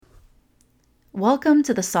Welcome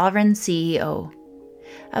to the Sovereign CEO,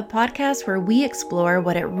 a podcast where we explore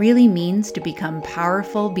what it really means to become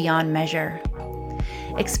powerful beyond measure.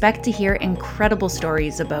 Expect to hear incredible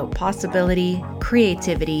stories about possibility,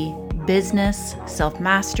 creativity, business,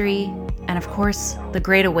 self-mastery, and of course, the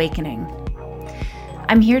Great Awakening.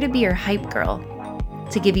 I'm here to be your hype girl,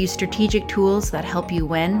 to give you strategic tools that help you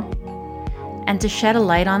win, and to shed a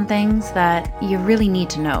light on things that you really need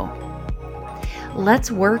to know.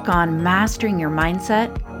 Let's work on mastering your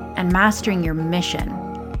mindset and mastering your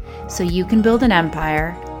mission so you can build an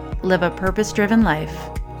empire, live a purpose-driven life,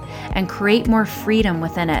 and create more freedom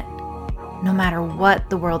within it, no matter what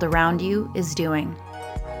the world around you is doing.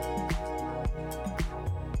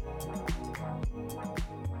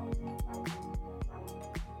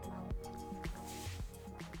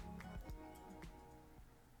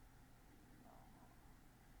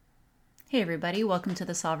 Hey everybody, welcome to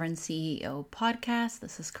the Sovereign CEO podcast.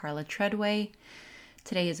 This is Carla Treadway.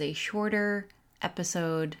 Today is a shorter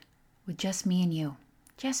episode with just me and you.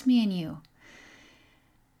 Just me and you.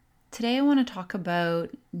 Today I want to talk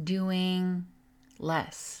about doing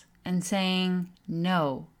less and saying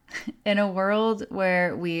no. In a world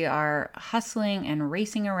where we are hustling and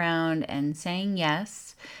racing around and saying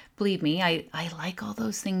yes, believe me, I like all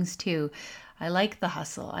those things too. I like the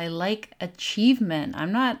hustle. I like achievement.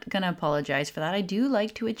 I'm not going to apologize for that. I do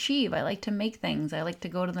like to achieve. I like to make things. I like to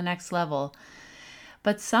go to the next level.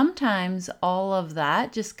 But sometimes all of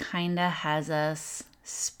that just kind of has us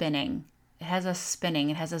spinning. It has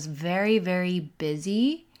us very, very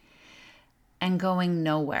busy and going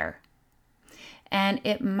nowhere. And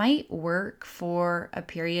it might work for a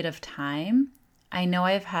period of time. I know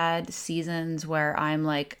I've had seasons where I'm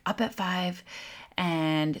like up at 5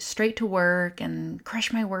 and straight to work and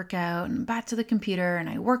crush my workout and back to the computer, and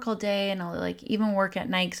I work all day, and I'll like even work at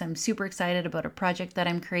night because I'm super excited about a project that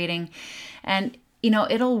I'm creating. And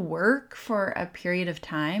it'll work for a period of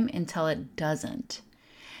time until it doesn't.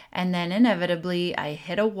 And then inevitably I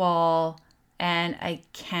hit a wall and I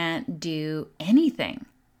can't do anything.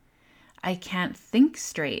 I can't think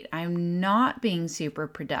straight. I'm not being super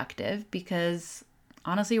productive because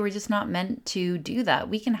honestly, we're just not meant to do that.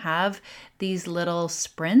 We can have these little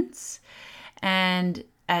sprints, and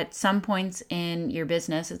at some points in your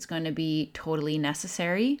business, it's going to be totally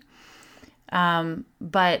necessary.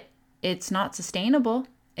 But it's not sustainable.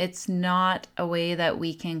 It's not a way that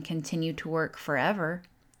we can continue to work forever.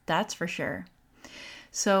 That's for sure.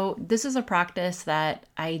 So this is a practice that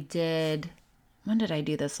I did. When did I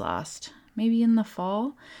do this last? Maybe in the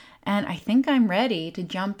fall. And I think I'm ready to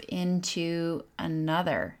jump into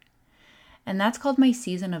another. And that's called my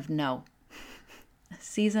season of no. A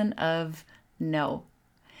season of no.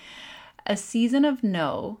 A season of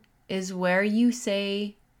no is where you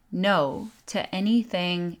say no to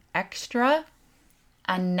anything extra,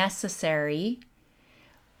 unnecessary,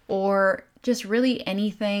 or just really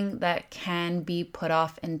anything that can be put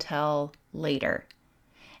off until later.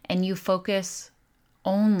 And you focus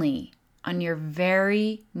only on your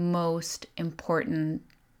very most important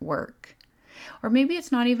work. Or maybe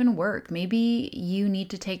it's not even work. Maybe you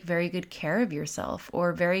need to take very good care of yourself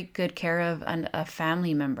or very good care of a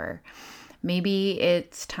family member. Maybe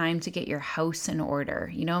it's time to get your house in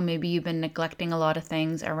order. Maybe you've been neglecting a lot of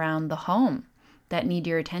things around the home that need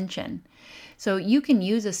your attention. So you can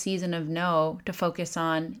use a season of no to focus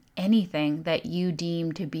on anything that you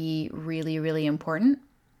deem to be really, really important.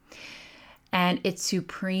 And it's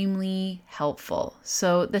supremely helpful.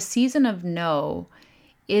 So the season of no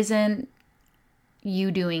isn't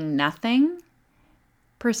you doing nothing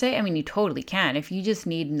per se. I mean, you totally can. If you just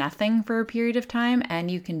need nothing for a period of time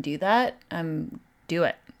and you can do that, do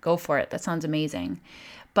it. Go for it. That sounds amazing.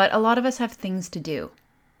 But a lot of us have things to do.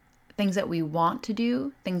 Things that we want to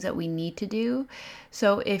do, things that we need to do.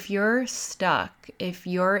 So if you're stuck, if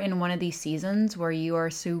you're in one of these seasons where you are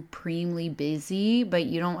supremely busy, but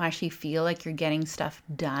you don't actually feel like you're getting stuff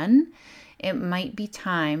done, it might be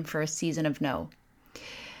time for a season of no.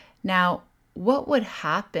 Now, what would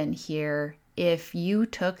happen here if you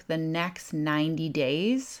took the next 90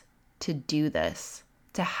 days to do this,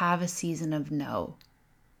 to have a season of no?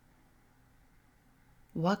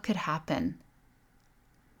 What could happen?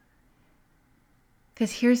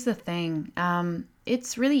 Because here's the thing,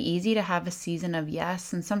 it's really easy to have a season of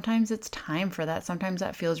yes, and sometimes it's time for that. Sometimes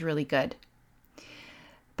that feels really good.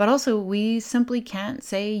 But also, we simply can't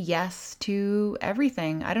say yes to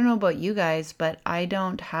everything. I don't know about you guys, but I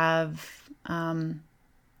don't have an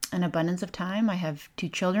abundance of time. I have 2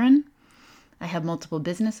 children. I have multiple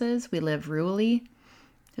businesses. We live rurally.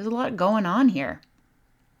 There's a lot going on here.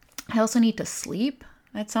 I also need to sleep.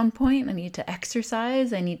 at some point. I need to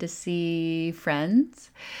exercise. I need to see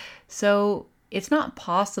friends. So it's not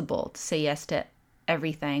possible to say yes to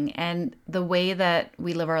everything. And the way that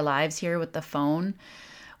we live our lives here with the phone,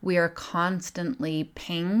 we are constantly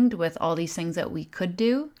pinged with all these things that we could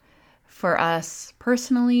do for us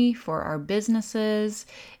personally, for our businesses.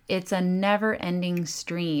 It's a never-ending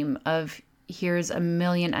stream of here's a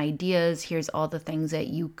million ideas, here's all the things that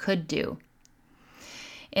you could do.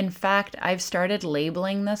 In fact, I've started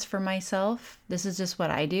labeling this for myself. This is just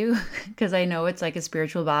what I do because I know it's like a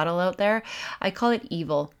spiritual battle out there. I call it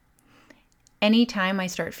evil. Anytime I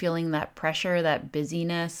start feeling that pressure, that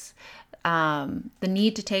busyness, the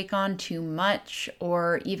need to take on too much,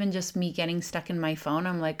 or even just me getting stuck in my phone,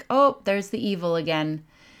 I'm like, oh, there's the evil again.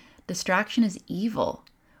 Distraction is evil.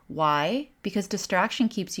 Why? Because distraction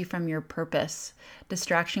keeps you from your purpose.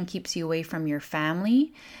 Distraction keeps you away from your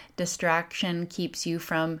family. Distraction keeps you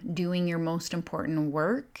from doing your most important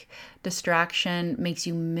work. Distraction makes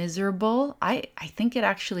you miserable. I think it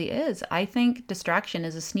actually is. I think distraction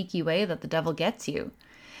is a sneaky way that the devil gets you.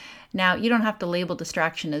 Now, you don't have to label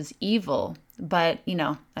distraction as evil, but,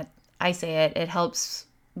 I say it helps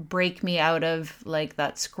break me out of like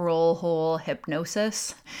that scroll hole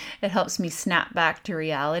hypnosis. It helps me snap back to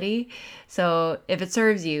reality. So if it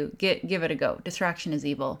serves you, give it a go. Distraction is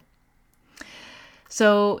evil.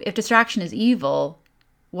 So if distraction is evil,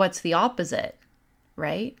 what's the opposite,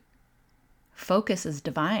 right? Focus is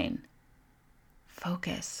divine.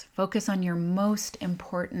 Focus on your most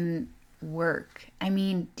important work. I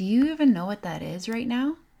mean, do you even know what that is right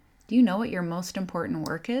now? Do you know what your most important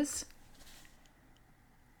work is?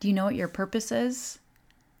 Do you know what your purpose is?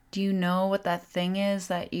 Do you know what that thing is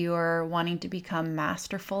that you're wanting to become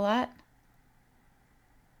masterful at?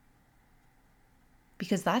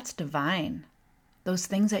 Because that's divine. Those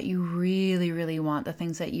things that you really, really want, the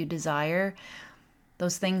things that you desire,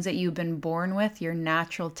 those things that you've been born with, your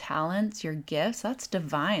natural talents, your gifts, that's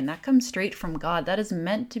divine. That comes straight from God. That is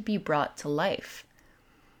meant to be brought to life.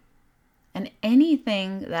 And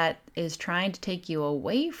anything that is trying to take you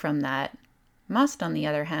away from that must, on the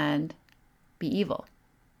other hand, be evil.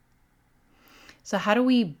 So how do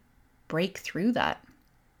we break through that?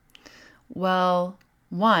 Well,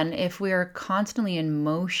 one, if we are constantly in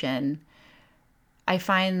motion, I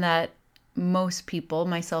find that most people,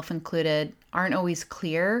 myself included, aren't always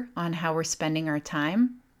clear on how we're spending our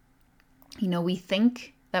time. We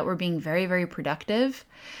think that we're being very, very productive,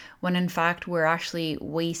 when in fact we're actually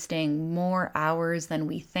wasting more hours than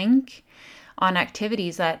we think on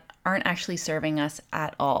activities that aren't actually serving us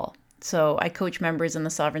at all. So I coach members in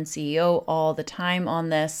the Sovereign CEO all the time on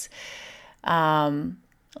this.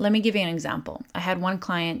 Let me give you an example. I had one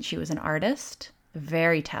client, she was an artist, a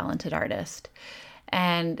very talented artist.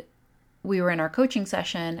 And we were in our coaching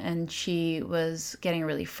session and she was getting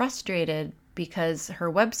really frustrated because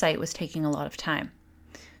her website was taking a lot of time.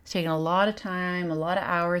 It was taking a lot of time, a lot of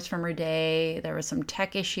hours from her day. There were some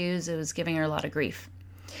tech issues. It was giving her a lot of grief.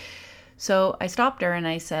 So I stopped her and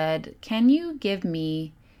I said, can you give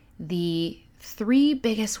me the 3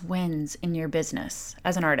 biggest wins in your business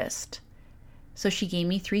as an artist? So she gave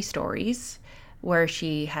me 3 stories where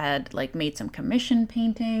she had like made some commission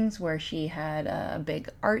paintings, where she had a big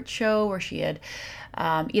art show, where she had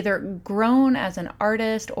either grown as an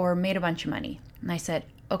artist or made a bunch of money. And I said,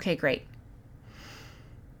 okay, great.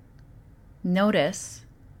 Notice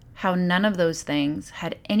how none of those things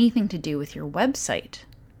had anything to do with your website.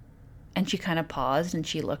 And she kind of paused and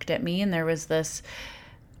she looked at me and there was this,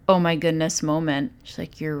 oh my goodness moment. She's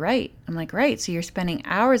like, you're right. I'm like, right. So you're spending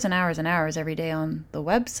hours and hours and hours every day on the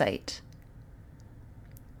website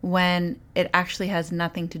when it actually has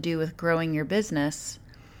nothing to do with growing your business,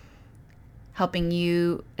 helping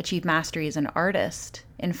you achieve mastery as an artist.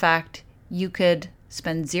 In fact, you could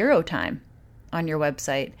spend 0 time on your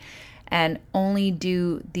website and only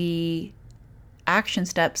do the action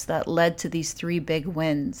steps that led to these 3 big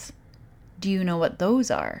wins. Do you know what those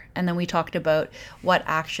are? And then we talked about what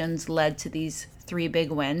actions led to these 3 big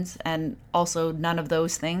wins. And also none of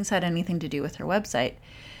those things had anything to do with her website.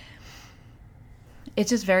 It's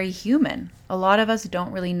just very human. A lot of us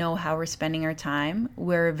don't really know how we're spending our time.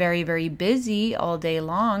 We're very, very busy all day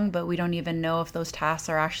long, but we don't even know if those tasks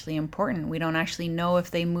are actually important. We don't actually know if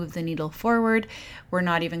they move the needle forward. We're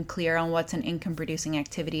not even clear on what's an income-producing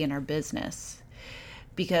activity in our business.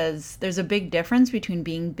 Because there's a big difference between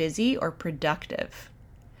being busy or productive.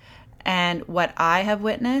 And what I have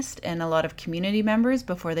witnessed in a lot of community members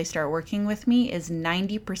before they start working with me is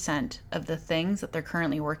 90% of the things that they're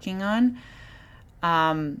currently working on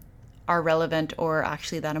are relevant or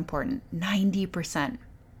actually that important. 90%.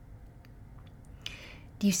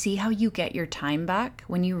 Do you see how you get your time back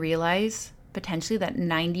when you realize potentially that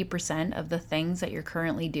 90% of the things that you're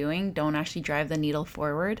currently doing don't actually drive the needle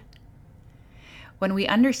forward? When we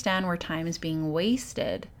understand where time is being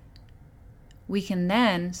wasted, we can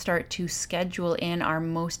then start to schedule in our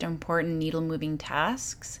most important needle moving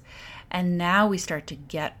tasks. And now we start to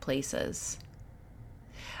get places.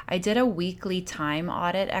 I did a weekly time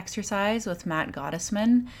audit exercise with Matt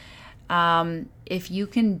Gottesman. If you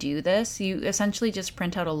can do this, you essentially just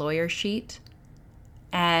print out a lawyer sheet,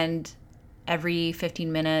 and every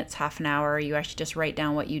 15 minutes, half an hour, you actually just write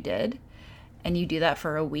down what you did. And you do that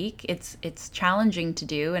for a week. It's challenging to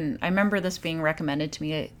do. And I remember this being recommended to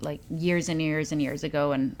me like years and years and years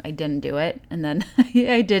ago, and I didn't do it. And then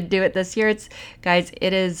I did do it this year. Guys,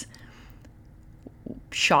 it is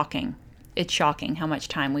shocking. It's shocking how much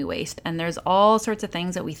time we waste. And there's all sorts of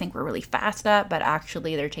things that we think we're really fast at, but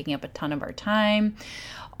actually they're taking up a ton of our time.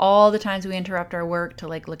 All the times we interrupt our work to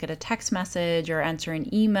like look at a text message or answer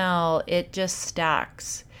an email, it just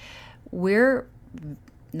stacks. We're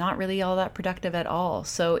not really all that productive at all.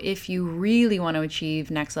 So if you really want to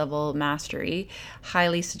achieve next level mastery,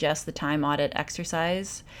 highly suggest the time audit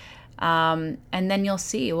exercise. And then you'll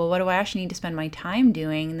see, well, what do I actually need to spend my time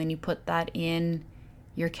doing? And then you put that in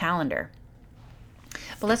your calendar.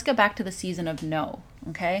 But let's go back to the season of no,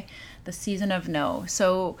 okay? The season of no.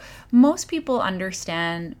 So most people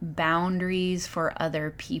understand boundaries for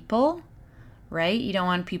other people, right? You don't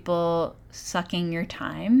want people sucking your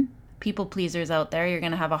time. People pleasers out there, you're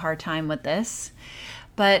going to have a hard time with this.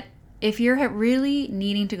 But if you're really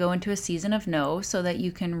needing to go into a season of no so that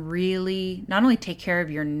you can really not only take care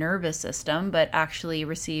of your nervous system, but actually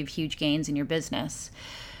receive huge gains in your business,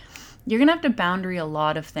 you're going to have to boundary a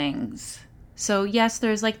lot of things. So yes,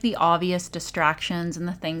 there's like the obvious distractions and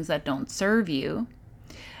the things that don't serve you.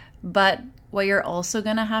 But what you're also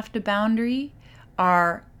going to have to boundary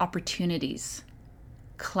are opportunities,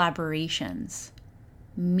 collaborations,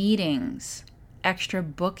 meetings, extra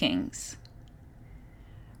bookings.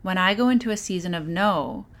 When I go into a season of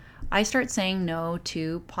no, I start saying no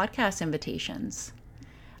to podcast invitations.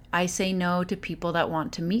 I say no to people that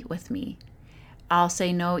want to meet with me. I'll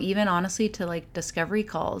say no even honestly to like discovery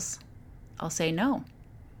calls. I'll say no.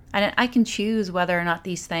 And I can choose whether or not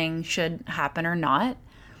these things should happen or not.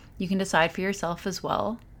 You can decide for yourself as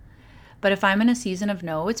well. But if I'm in a season of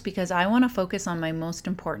no, it's because I want to focus on my most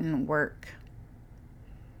important work.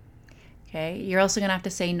 Okay, you're also going to have to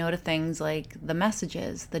say no to things like the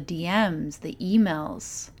messages, the DMs, the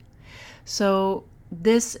emails. So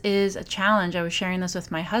this is a challenge. I was sharing this with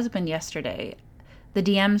my husband yesterday. The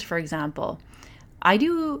DMs, for example.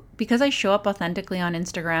 Because I show up authentically on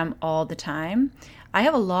Instagram all the time, I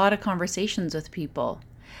have a lot of conversations with people.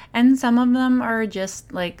 And some of them are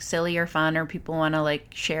just like silly or fun, or people want to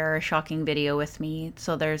like share a shocking video with me.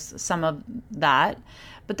 So there's some of that.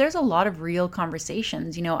 But there's a lot of real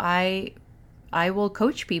conversations. You know, I will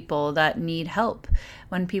coach people that need help.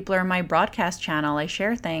 When people are in my broadcast channel, I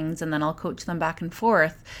share things and then I'll coach them back and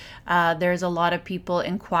forth. There's a lot of people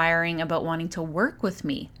inquiring about wanting to work with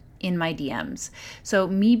me in my DMs. So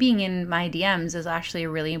me being in my DMs is actually a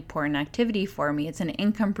really important activity for me. It's an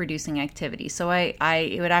income producing activity. So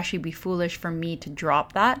it would actually be foolish for me to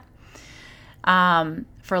drop that.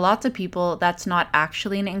 For lots of people, that's not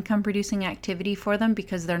actually an income producing activity for them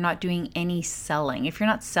because they're not doing any selling. If you're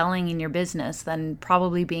not selling in your business, then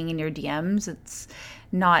probably being in your DMs, it's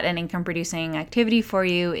not an income producing activity for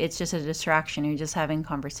you. It's just a distraction. You're just having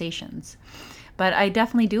conversations. But I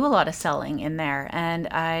definitely do a lot of selling in there, and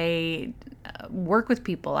I work with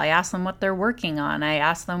people. I ask them what they're working on. I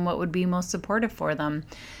ask them what would be most supportive for them.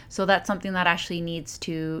 So that's something that actually needs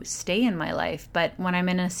to stay in my life. But when I'm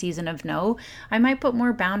in a season of no, I might put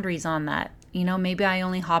more boundaries on that. You know, maybe I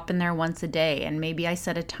only hop in there once a day, and maybe I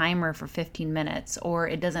set a timer for 15 minutes, or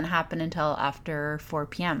it doesn't happen until after 4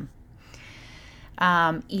 p.m.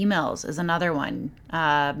 Emails is another one.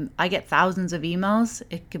 I get thousands of emails.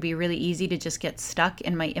 It could be really easy to just get stuck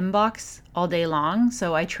in my inbox all day long.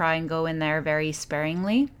 So I try and go in there very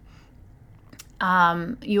sparingly.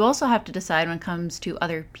 You also have to decide when it comes to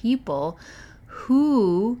other people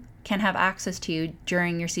who can have access to you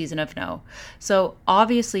during your season of no. So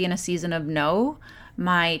obviously in a season of no,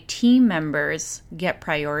 my team members get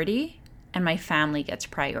priority and my family gets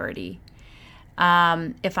priority.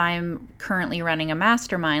 If I'm currently running a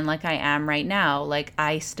mastermind like I am right now, like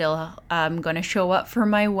I still am going to show up for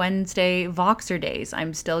my Wednesday Voxer days.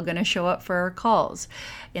 I'm still going to show up for calls.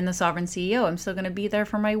 In the Sovereign CEO, I'm still going to be there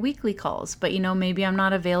for my weekly calls. But, you know, maybe I'm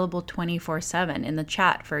not available 24/7 in the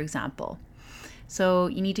chat, for example. So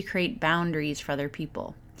you need to create boundaries for other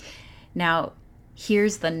people. Now,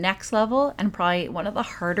 Here's the next level, and probably one of the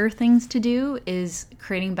harder things to do is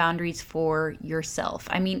creating boundaries for yourself.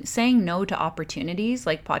 I mean, saying no to opportunities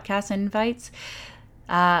like podcast invites,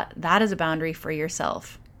 that is a boundary for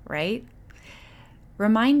yourself, right?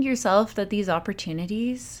 Remind yourself that these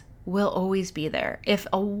opportunities will always be there. If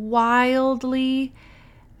a wildly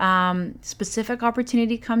specific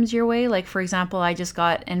opportunity comes your way, like for example, I just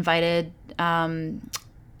got invited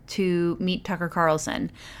to meet Tucker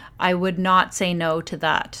Carlson, I would not say no to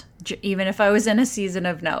that, even if I was in a season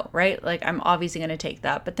of no, right? Like I'm obviously going to take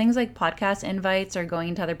that. But things like podcast invites or going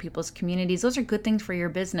into other people's communities, those are good things for your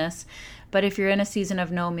business. But if you're in a season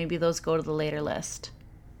of no, maybe those go to the later list.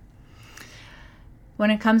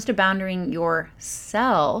 When it comes to boundarying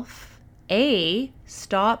yourself,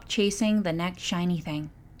 stop chasing the next shiny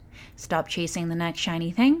thing. Stop chasing the next shiny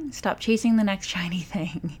thing. Stop chasing the next shiny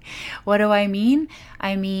thing. What do I mean?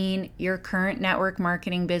 I mean, your current network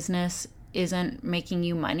marketing business isn't making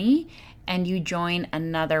you money and you join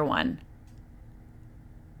another one.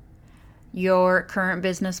 Your current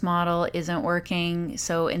business model isn't working,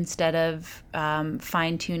 so instead of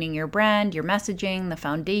fine-tuning your brand, your messaging, the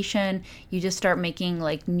foundation, you just start making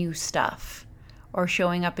like new stuff or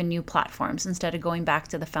showing up in new platforms instead of going back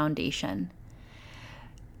to the foundation.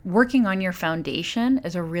 Working on your foundation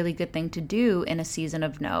is a really good thing to do in a season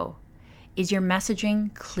of no. Is your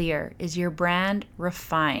messaging clear? Is your brand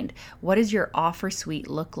refined? What does your offer suite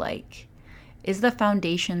look like? Is the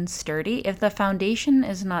foundation sturdy? If the foundation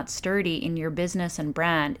is not sturdy in your business and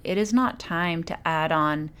brand, it is not time to add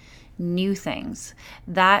on new things.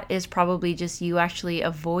 That is probably just you actually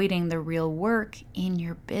avoiding the real work in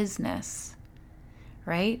your business,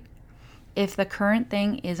 right? If the current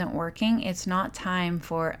thing isn't working, it's not time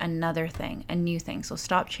for another thing, a new thing. So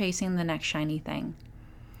stop chasing the next shiny thing.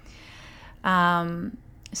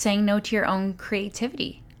 Saying no to your own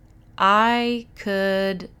creativity. I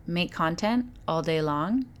could make content all day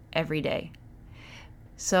long, every day.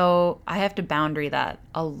 So I have to boundary that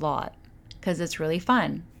a lot because it's really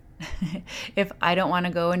fun. If I don't want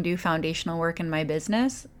to go and do foundational work in my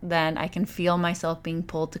business, then I can feel myself being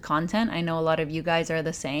pulled to content. I know a lot of you guys are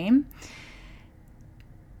the same.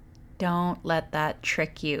 Don't let that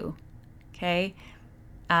trick you, okay?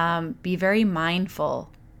 Be very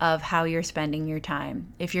mindful of how you're spending your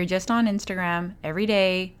time. If you're just on Instagram every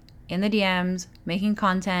day, in the DMs, making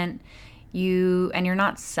content, and you're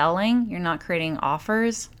not selling, you're not creating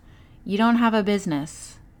offers, you don't have a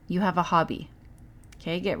business. You have a hobby,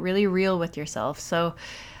 okay? Get really real with yourself. So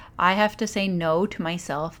I have to say no to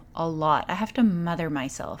myself a lot. I have to mother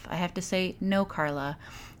myself. I have to say, no, Carla,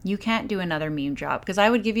 you can't do another meme drop, because I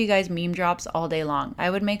would give you guys meme drops all day long. I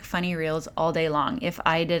would make funny reels all day long. If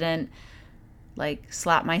I didn't like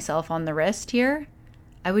slap myself on the wrist here,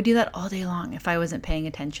 I would do that all day long if I wasn't paying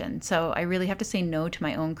attention. So I really have to say no to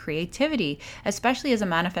my own creativity, especially as a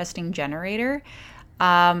manifesting generator.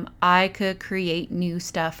 I could create new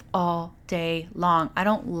stuff all day long. I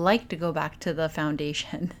don't like to go back to the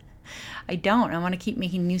foundation. I don't. I want to keep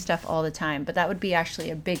making new stuff all the time. But that would be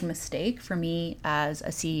actually a big mistake for me as a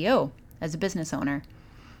CEO, as a business owner.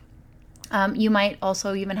 You might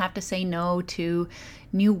also even have to say no to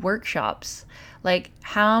new workshops. Like,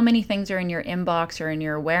 how many things are in your inbox or in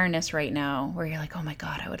your awareness right now where you're like, oh my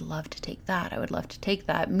God, I would love to take that. I would love to take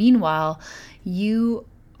that. Meanwhile, you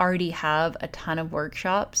already have a ton of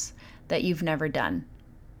workshops that you've never done,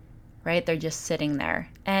 right? They're just sitting there.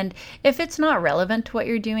 And if it's not relevant to what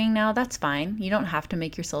you're doing now, that's fine. You don't have to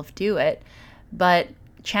make yourself do it. But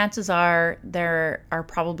chances are there are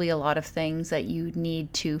probably a lot of things that you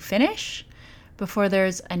need to finish before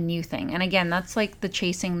there's a new thing. And again, that's like the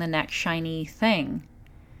chasing the next shiny thing.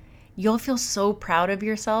 You'll feel so proud of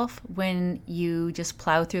yourself when you just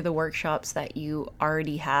plow through the workshops that you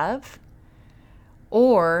already have.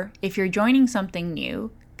 Or if you're joining something new,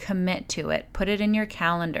 commit to it. Put it in your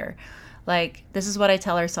calendar. Like, this is what I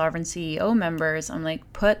tell our Sovereign CEO members. I'm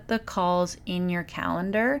like, put the calls in your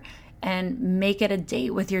calendar and make it a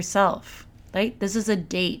date with yourself. Right? This is a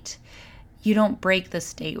date. You don't break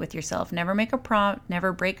this date with yourself. Never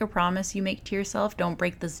break a promise you make to yourself. Don't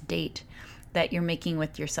break this date that you're making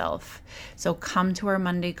with yourself. So come to our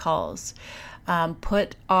Monday calls.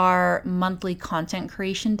 Put our monthly content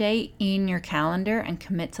creation day in your calendar and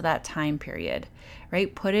commit to that time period,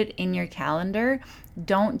 right? Put it in your calendar.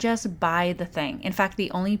 Don't just buy the thing. In fact, the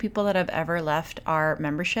only people that have ever left our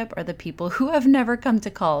membership are the people who have never come to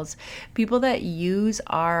calls. People that use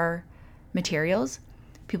our materials,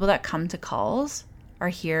 people that come to calls are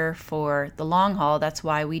here for the long haul. That's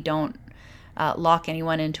why we don't lock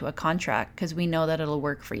anyone into a contract, because we know that it'll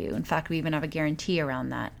work for you. In fact, we even have a guarantee around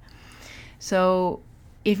that. So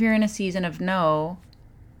if you're in a season of no,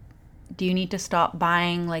 do you need to stop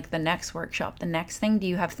buying like the next workshop, the next thing? Do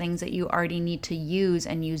you have things that you already need to use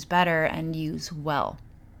and use better and use well?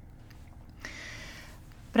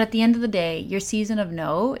 But at the end of the day, your season of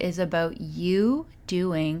no is about you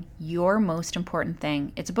doing your most important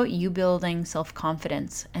thing. It's about you building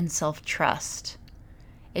self-confidence and self-trust.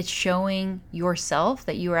 It's showing yourself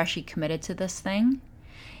that you are actually committed to this thing.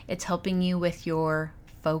 It's helping you with your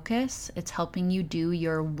focus. It's helping you do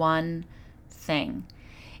your one thing.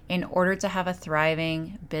 In order to have a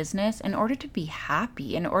thriving business, in order to be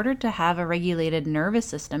happy, in order to have a regulated nervous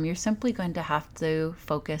system, you're simply going to have to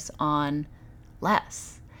focus on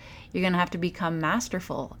less. You're going to have to become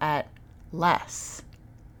masterful at less.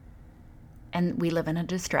 And we live in a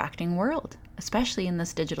distracting world, especially in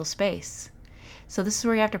this digital space. So this is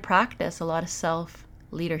where you have to practice a lot of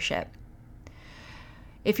self-leadership.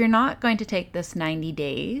 If you're not going to take this 90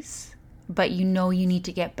 days, but you know you need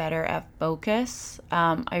to get better at focus,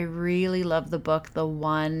 I really love the book, The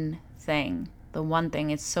One Thing. The One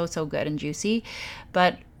Thing is so good and juicy.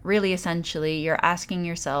 But really, essentially, you're asking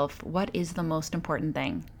yourself, what is the most important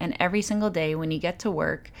thing? And every single day when you get to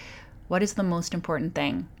work, what is the most important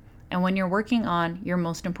thing? And when you're working on your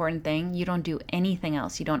most important thing, you don't do anything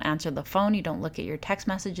else. You don't answer the phone. You don't look at your text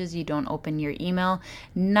messages. You don't open your email.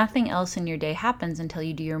 Nothing else in your day happens until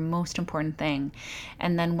you do your most important thing.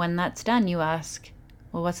 And then when that's done, you ask,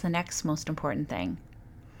 well, what's the next most important thing?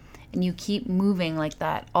 And you keep moving like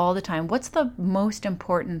that all the time. What's the most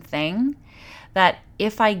important thing that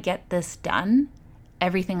if I get this done,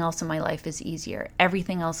 everything else in my life is easier?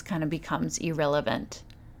 Everything else kind of becomes irrelevant.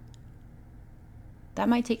 That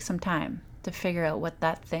might take some time to figure out what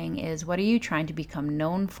that thing is. What are you trying to become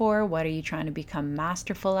known for? What are you trying to become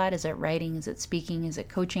masterful at? Is it writing? Is it speaking? Is it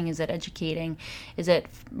coaching? Is it educating? Is it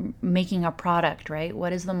making a product, right?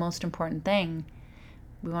 What is the most important thing?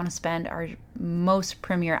 We want to spend our most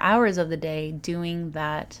premier hours of the day doing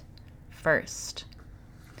that first.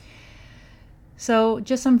 So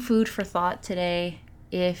just some food for thought today.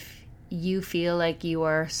 If you feel like you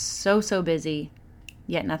are so busy,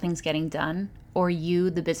 yet nothing's getting done, or you,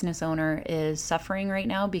 the business owner, is suffering right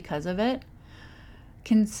now because of it,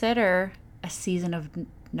 consider a season of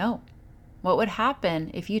no. What would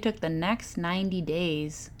happen if you took the next 90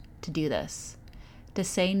 days to do this? To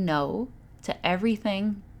say no to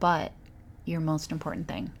everything but your most important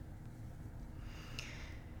thing.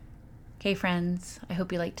 Okay, friends, I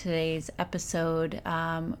hope you liked today's episode.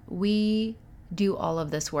 We do all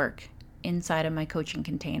of this work inside of my coaching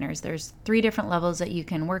containers. There's 3 different levels that you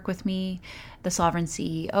can work with me. The Sovereign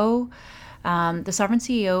CEO. The Sovereign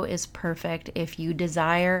CEO is perfect if you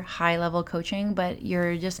desire high-level coaching, but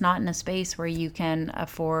you're just not in a space where you can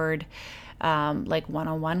afford like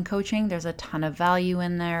one-on-one coaching. There's a ton of value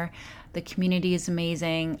in there. The community is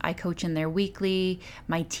amazing. I coach in there weekly.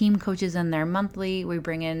 My team coaches in there monthly. We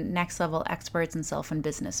bring in next-level experts in self and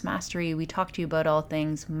business mastery. We talk to you about all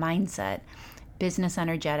things mindset, business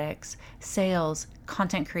energetics, sales,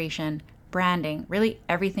 content creation, branding, really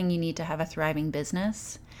everything you need to have a thriving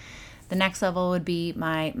business. The next level would be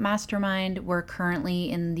my mastermind. We're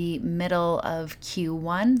currently in the middle of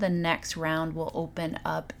Q1. The next round will open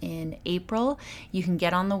up in April. You can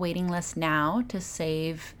get on the waiting list now to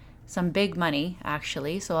save some big money,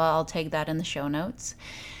 actually, so I'll take that in the show notes.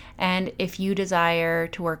 And if you desire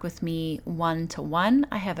to work with me one-to-one,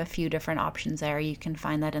 I have a few different options there. You can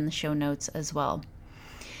find that in the show notes as well.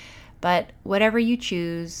 But whatever you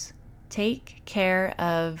choose, take care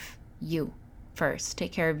of you first.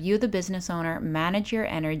 Take care of you, the business owner. Manage your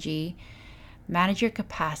energy, manage your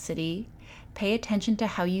capacity. Pay attention to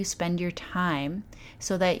how you spend your time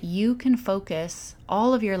so that you can focus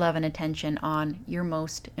all of your love and attention on your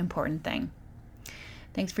most important thing.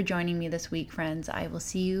 Thanks for joining me this week, friends. I will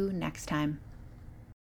see you next time.